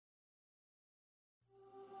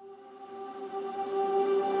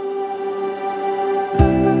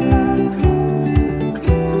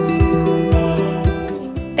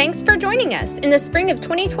Thanks for joining us in the spring of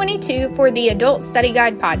 2022 for the Adult Study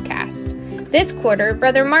Guide podcast. This quarter,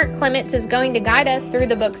 Brother Mark Clements is going to guide us through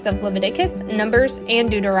the books of Leviticus, Numbers, and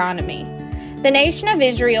Deuteronomy. The nation of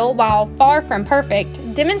Israel, while far from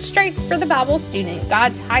perfect, demonstrates for the Bible student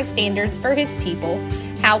God's high standards for His people,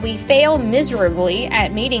 how we fail miserably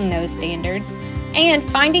at meeting those standards, and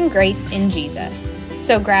finding grace in Jesus.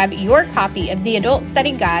 So grab your copy of the Adult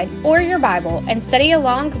Study Guide or your Bible and study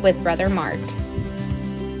along with Brother Mark.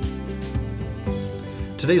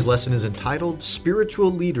 Today's lesson is entitled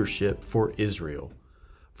Spiritual Leadership for Israel,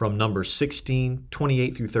 from Numbers 16,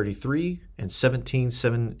 28 through 33, and 17,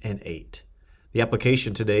 7 and 8. The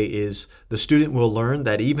application today is, the student will learn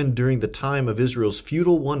that even during the time of Israel's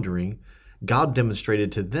futile wandering, God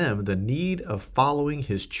demonstrated to them the need of following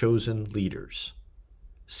His chosen leaders.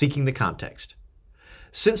 Seeking the context.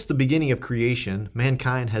 Since the beginning of creation,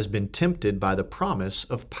 mankind has been tempted by the promise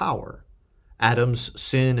of power. Adam's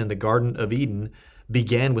sin in the Garden of Eden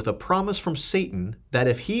began with a promise from Satan that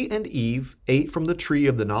if he and Eve ate from the tree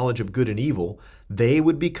of the knowledge of good and evil, they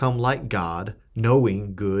would become like God,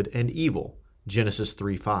 knowing good and evil. Genesis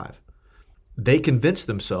 3:5. They convinced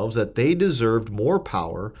themselves that they deserved more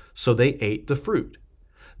power, so they ate the fruit.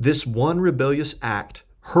 This one rebellious act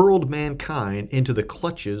hurled mankind into the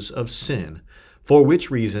clutches of sin, for which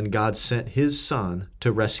reason God sent His Son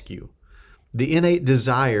to rescue. The innate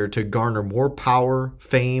desire to garner more power,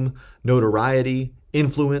 fame, notoriety,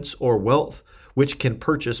 influence, or wealth, which can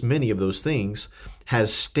purchase many of those things,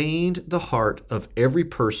 has stained the heart of every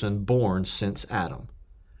person born since Adam.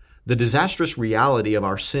 The disastrous reality of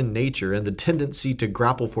our sin nature and the tendency to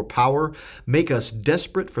grapple for power make us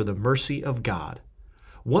desperate for the mercy of God.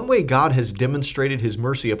 One way God has demonstrated His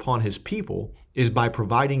mercy upon His people is by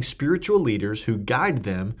providing spiritual leaders who guide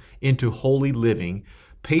them into holy living,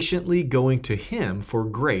 patiently going to Him for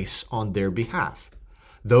grace on their behalf.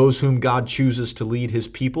 Those whom God chooses to lead His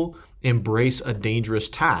people embrace a dangerous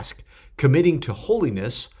task, committing to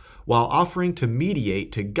holiness while offering to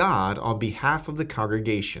mediate to God on behalf of the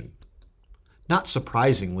congregation. Not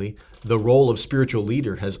surprisingly, the role of spiritual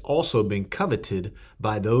leader has also been coveted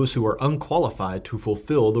by those who are unqualified to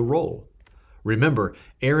fulfill the role. Remember,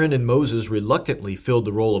 Aaron and Moses reluctantly filled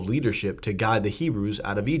the role of leadership to guide the Hebrews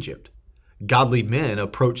out of Egypt. Godly men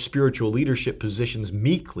approach spiritual leadership positions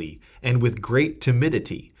meekly and with great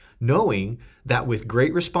timidity, knowing that with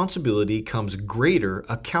great responsibility comes greater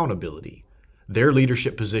accountability. Their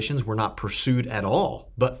leadership positions were not pursued at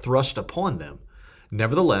all, but thrust upon them.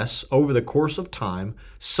 Nevertheless, over the course of time,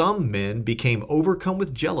 some men became overcome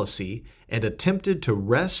with jealousy and attempted to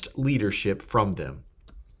wrest leadership from them.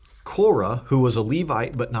 Korah, who was a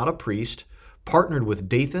Levite but not a priest, partnered with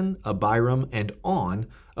Dathan, Abiram, and On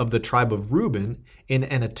of the tribe of Reuben in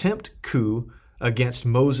an attempt coup against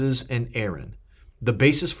Moses and Aaron. The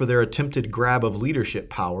basis for their attempted grab of leadership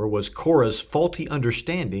power was Korah's faulty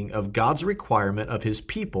understanding of God's requirement of His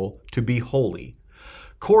people to be holy.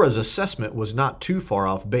 Korah's assessment was not too far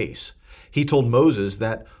off base. He told Moses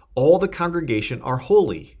that all the congregation are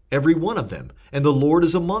holy, every one of them, and the Lord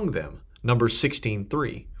is among them, Numbers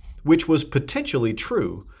 16:3, which was potentially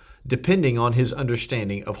true, depending on his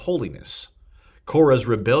understanding of holiness. Korah's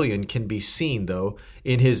rebellion can be seen, though,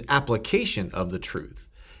 in his application of the truth.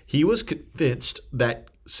 He was convinced that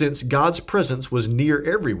since God's presence was near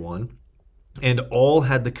everyone, and all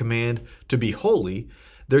had the command to be holy,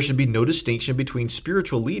 there should be no distinction between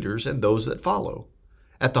spiritual leaders and those that follow.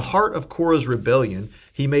 At the heart of Korah's rebellion,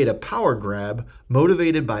 he made a power grab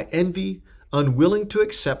motivated by envy, unwilling to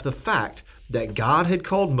accept the fact that God had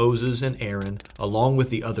called Moses and Aaron, along with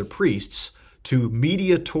the other priests, to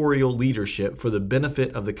mediatorial leadership for the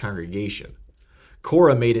benefit of the congregation.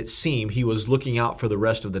 Korah made it seem he was looking out for the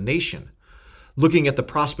rest of the nation. Looking at the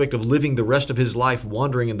prospect of living the rest of his life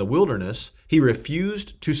wandering in the wilderness, he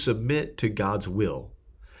refused to submit to God's will.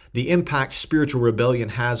 The impact spiritual rebellion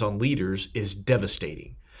has on leaders is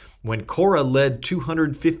devastating. When Korah led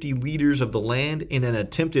 250 leaders of the land in an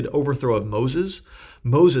attempted overthrow of Moses,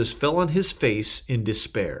 Moses fell on his face in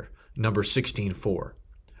despair. Numbers 16:4.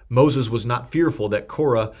 Moses was not fearful that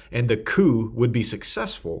Korah and the coup would be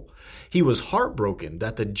successful. He was heartbroken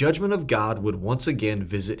that the judgment of God would once again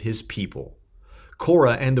visit His people.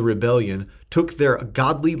 Korah and the rebellion took their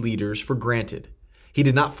godly leaders for granted. He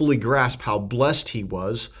did not fully grasp how blessed he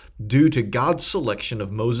was due to God's selection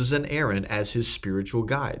of Moses and Aaron as his spiritual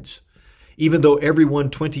guides. Even though everyone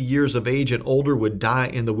 20 years of age and older would die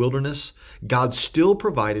in the wilderness, God still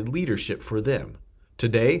provided leadership for them.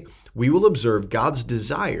 Today, we will observe God's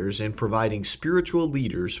desires in providing spiritual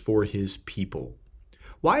leaders for His people.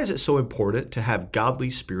 Why is it so important to have godly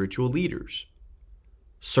spiritual leaders?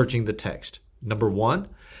 Searching the text. Number 1,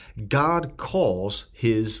 God calls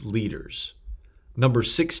his leaders.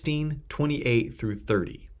 Numbers 16, 28 through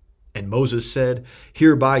 30. And Moses said,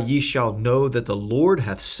 Hereby ye shall know that the Lord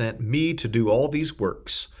hath sent me to do all these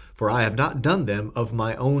works, for I have not done them of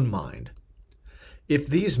my own mind. If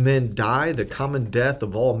these men die the common death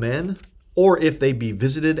of all men, or if they be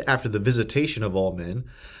visited after the visitation of all men,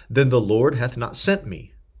 then the Lord hath not sent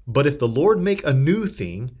me. But if the Lord make a new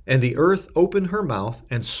thing, and the earth open her mouth,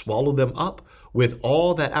 and swallow them up with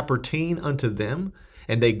all that appertain unto them,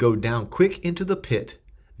 and they go down quick into the pit,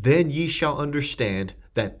 then ye shall understand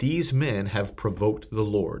that these men have provoked the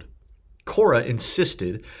Lord. Korah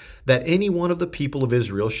insisted that any one of the people of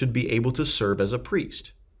Israel should be able to serve as a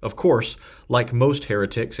priest. Of course, like most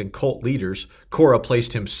heretics and cult leaders, Korah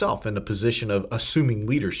placed himself in a position of assuming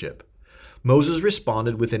leadership. Moses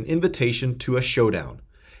responded with an invitation to a showdown.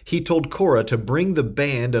 He told Korah to bring the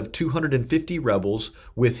band of 250 rebels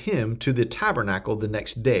with him to the tabernacle the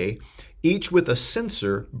next day, each with a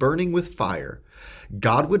censer burning with fire.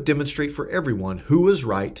 God would demonstrate for everyone who was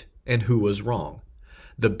right and who was wrong.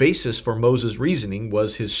 The basis for Moses' reasoning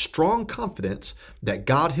was his strong confidence that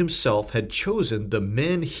God himself had chosen the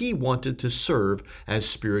men he wanted to serve as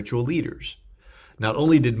spiritual leaders. Not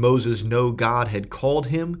only did Moses know God had called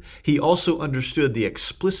him, he also understood the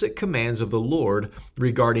explicit commands of the Lord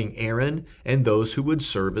regarding Aaron and those who would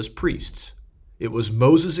serve as priests. It was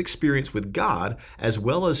Moses' experience with God, as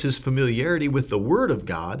well as his familiarity with the Word of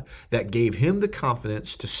God, that gave him the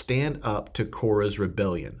confidence to stand up to Korah's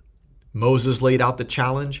rebellion. Moses laid out the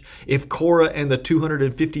challenge. If Korah and the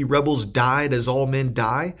 250 rebels died as all men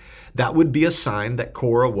die, that would be a sign that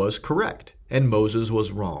Korah was correct and Moses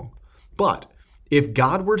was wrong. But if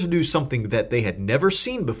God were to do something that they had never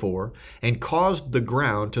seen before and caused the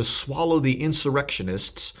ground to swallow the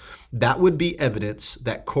insurrectionists, that would be evidence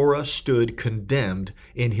that Korah stood condemned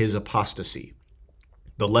in his apostasy.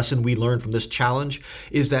 The lesson we learn from this challenge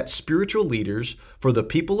is that spiritual leaders for the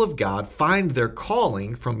people of God find their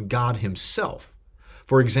calling from God himself.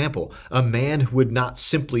 For example, a man would not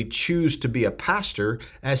simply choose to be a pastor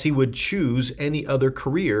as he would choose any other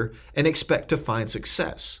career and expect to find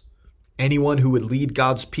success. Anyone who would lead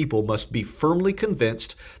God's people must be firmly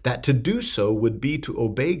convinced that to do so would be to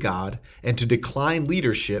obey God, and to decline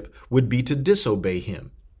leadership would be to disobey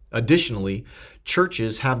him. Additionally,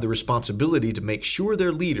 churches have the responsibility to make sure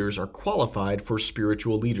their leaders are qualified for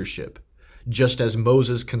spiritual leadership. Just as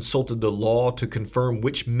Moses consulted the law to confirm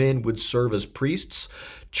which men would serve as priests,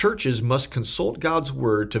 churches must consult God's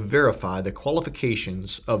word to verify the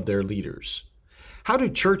qualifications of their leaders. How do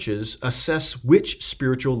churches assess which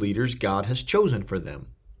spiritual leaders God has chosen for them?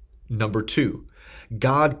 Number 2,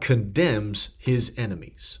 God condemns his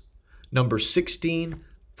enemies. Numbers 16,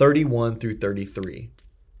 31 through 33.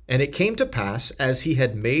 And it came to pass, as he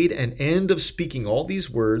had made an end of speaking all these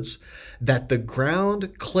words, that the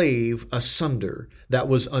ground clave asunder that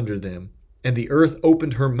was under them, and the earth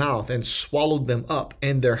opened her mouth and swallowed them up,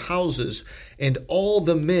 and their houses, and all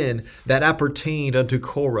the men that appertained unto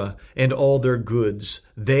Korah, and all their goods.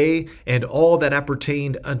 They and all that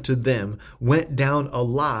appertained unto them went down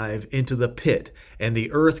alive into the pit, and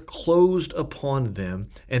the earth closed upon them,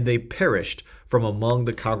 and they perished from among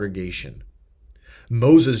the congregation.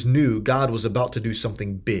 Moses knew God was about to do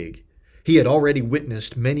something big. He had already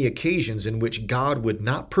witnessed many occasions in which God would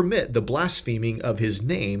not permit the blaspheming of his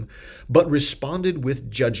name, but responded with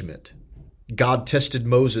judgment. God tested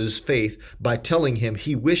Moses' faith by telling him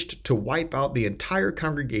he wished to wipe out the entire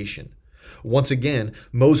congregation. Once again,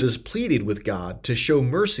 Moses pleaded with God to show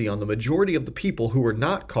mercy on the majority of the people who were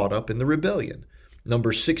not caught up in the rebellion.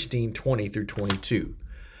 Numbers 16, 20 through 22.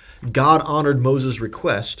 God honored Moses'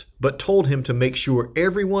 request, but told him to make sure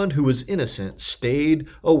everyone who was innocent stayed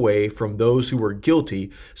away from those who were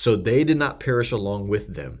guilty, so they did not perish along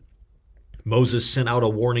with them. Moses sent out a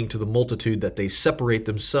warning to the multitude that they separate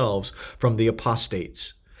themselves from the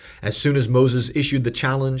apostates. As soon as Moses issued the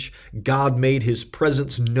challenge, God made his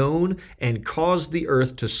presence known and caused the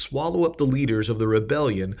earth to swallow up the leaders of the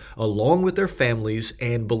rebellion along with their families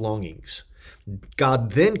and belongings.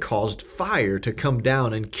 God then caused fire to come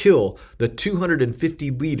down and kill the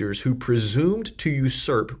 250 leaders who presumed to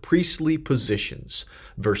usurp priestly positions.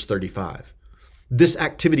 Verse 35. This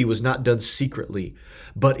activity was not done secretly,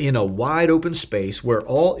 but in a wide open space where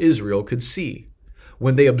all Israel could see.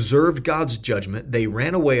 When they observed God's judgment, they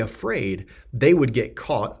ran away afraid they would get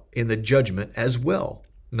caught in the judgment as well.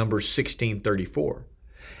 Numbers 16:34.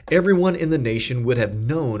 Everyone in the nation would have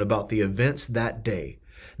known about the events that day.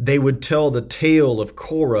 They would tell the tale of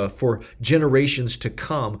Korah for generations to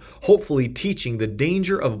come, hopefully teaching the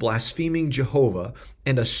danger of blaspheming Jehovah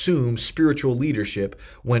and assume spiritual leadership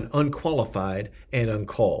when unqualified and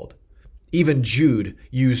uncalled. Even Jude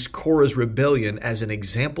used Korah's rebellion as an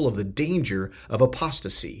example of the danger of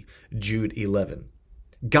apostasy, Jude 11.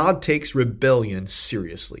 God takes rebellion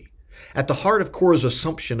seriously. At the heart of Korah's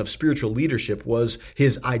assumption of spiritual leadership was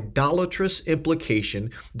his idolatrous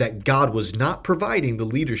implication that God was not providing the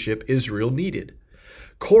leadership Israel needed.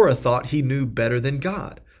 Korah thought he knew better than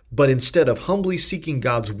God, but instead of humbly seeking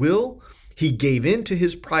God's will, he gave in to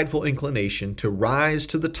his prideful inclination to rise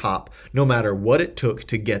to the top no matter what it took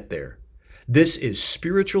to get there. This is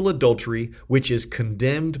spiritual adultery, which is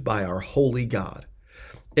condemned by our holy God.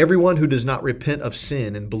 Everyone who does not repent of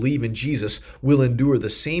sin and believe in Jesus will endure the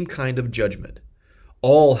same kind of judgment.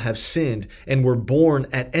 All have sinned and were born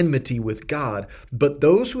at enmity with God, but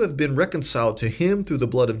those who have been reconciled to Him through the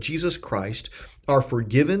blood of Jesus Christ are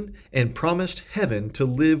forgiven and promised heaven to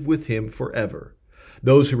live with Him forever.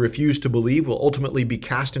 Those who refuse to believe will ultimately be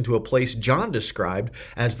cast into a place John described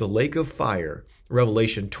as the lake of fire,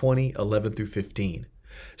 Revelation 20:11-15.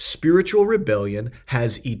 Spiritual rebellion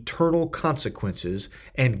has eternal consequences,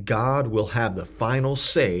 and God will have the final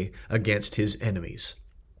say against His enemies.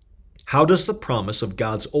 How does the promise of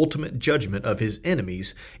God's ultimate judgment of His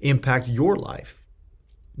enemies impact your life?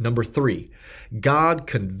 Number 3, God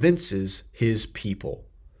convinces His people.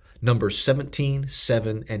 Numbers 17,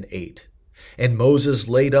 7, and 8. And Moses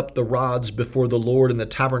laid up the rods before the Lord in the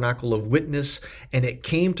tabernacle of witness, and it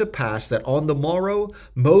came to pass that on the morrow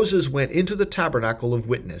Moses went into the tabernacle of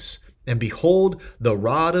witness, and behold, the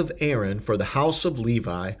rod of Aaron for the house of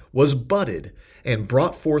Levi was budded, and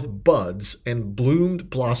brought forth buds, and bloomed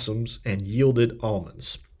blossoms, and yielded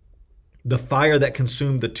almonds. The fire that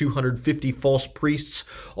consumed the 250 false priests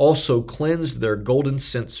also cleansed their golden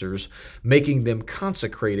censers, making them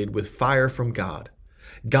consecrated with fire from God.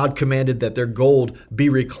 God commanded that their gold be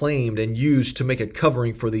reclaimed and used to make a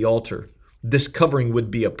covering for the altar. This covering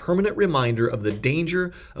would be a permanent reminder of the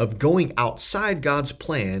danger of going outside God's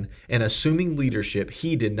plan and assuming leadership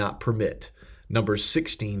He did not permit. Numbers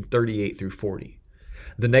 16:38-40.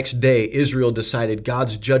 The next day, Israel decided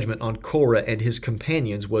God's judgment on Korah and his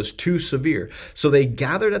companions was too severe, so they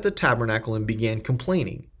gathered at the tabernacle and began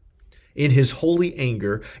complaining. In His holy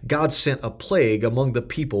anger, God sent a plague among the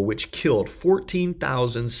people which killed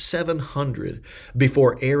 14,700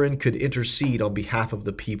 before Aaron could intercede on behalf of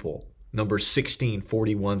the people. Numbers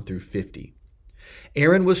 16:41-50.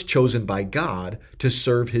 Aaron was chosen by God to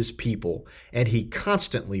serve His people, and he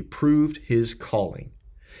constantly proved his calling.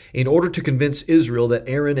 In order to convince Israel that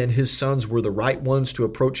Aaron and his sons were the right ones to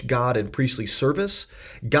approach God in priestly service,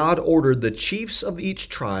 God ordered the chiefs of each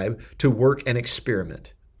tribe to work an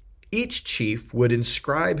experiment. Each chief would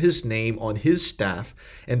inscribe his name on his staff,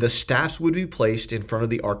 and the staffs would be placed in front of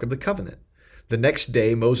the Ark of the Covenant. The next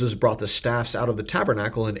day, Moses brought the staffs out of the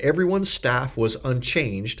tabernacle, and everyone's staff was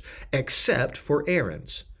unchanged except for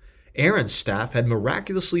Aaron's. Aaron's staff had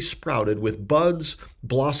miraculously sprouted with buds,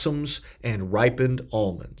 blossoms, and ripened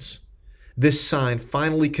almonds. This sign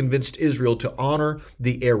finally convinced Israel to honor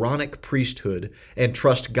the Aaronic priesthood and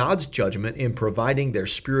trust God's judgment in providing their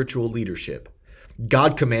spiritual leadership.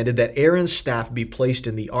 God commanded that Aaron's staff be placed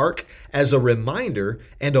in the ark as a reminder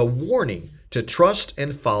and a warning to trust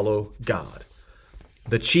and follow God.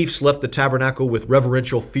 The chiefs left the tabernacle with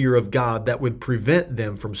reverential fear of God that would prevent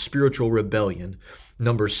them from spiritual rebellion.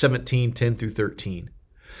 Numbers 17:10-13.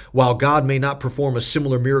 While God may not perform a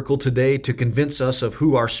similar miracle today to convince us of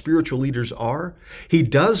who our spiritual leaders are, He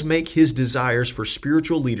does make His desires for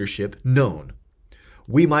spiritual leadership known.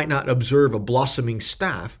 We might not observe a blossoming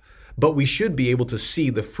staff, but we should be able to see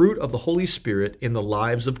the fruit of the Holy Spirit in the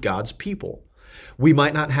lives of God's people. We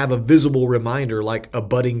might not have a visible reminder like a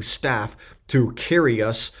budding staff to carry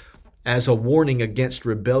us as a warning against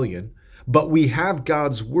rebellion, but we have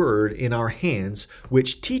God's Word in our hands,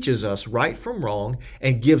 which teaches us right from wrong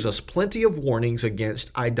and gives us plenty of warnings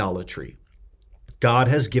against idolatry. God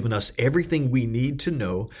has given us everything we need to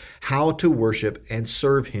know how to worship and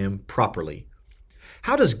serve Him properly.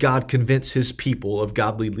 How does God convince His people of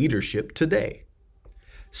godly leadership today?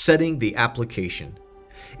 Setting the application.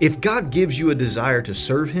 If God gives you a desire to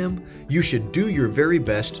serve Him, you should do your very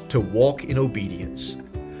best to walk in obedience.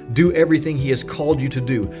 Do everything He has called you to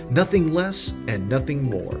do, nothing less and nothing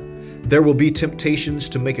more. There will be temptations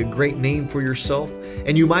to make a great name for yourself,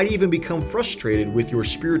 and you might even become frustrated with your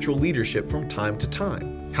spiritual leadership from time to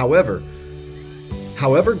time. However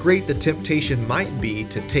great the temptation might be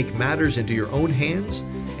to take matters into your own hands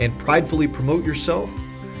and pridefully promote yourself,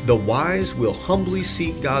 the wise will humbly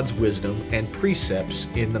seek God's wisdom and precepts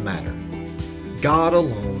in the matter. God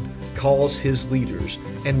alone calls His leaders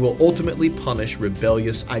and will ultimately punish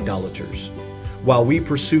rebellious idolaters. While we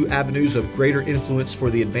pursue avenues of greater influence for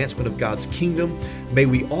the advancement of God's kingdom, may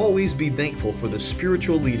we always be thankful for the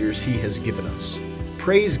spiritual leaders He has given us.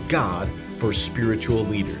 Praise God for spiritual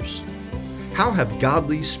leaders. How have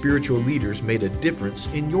godly spiritual leaders made a difference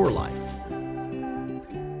in your life?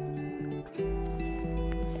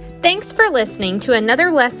 Thanks for listening to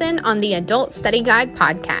another lesson on the Adult Study Guide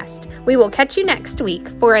podcast. We will catch you next week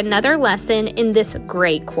for another lesson in this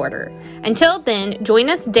great quarter. Until then, join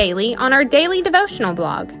us daily on our daily devotional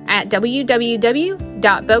blog at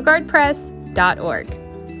www.bogardpress.org.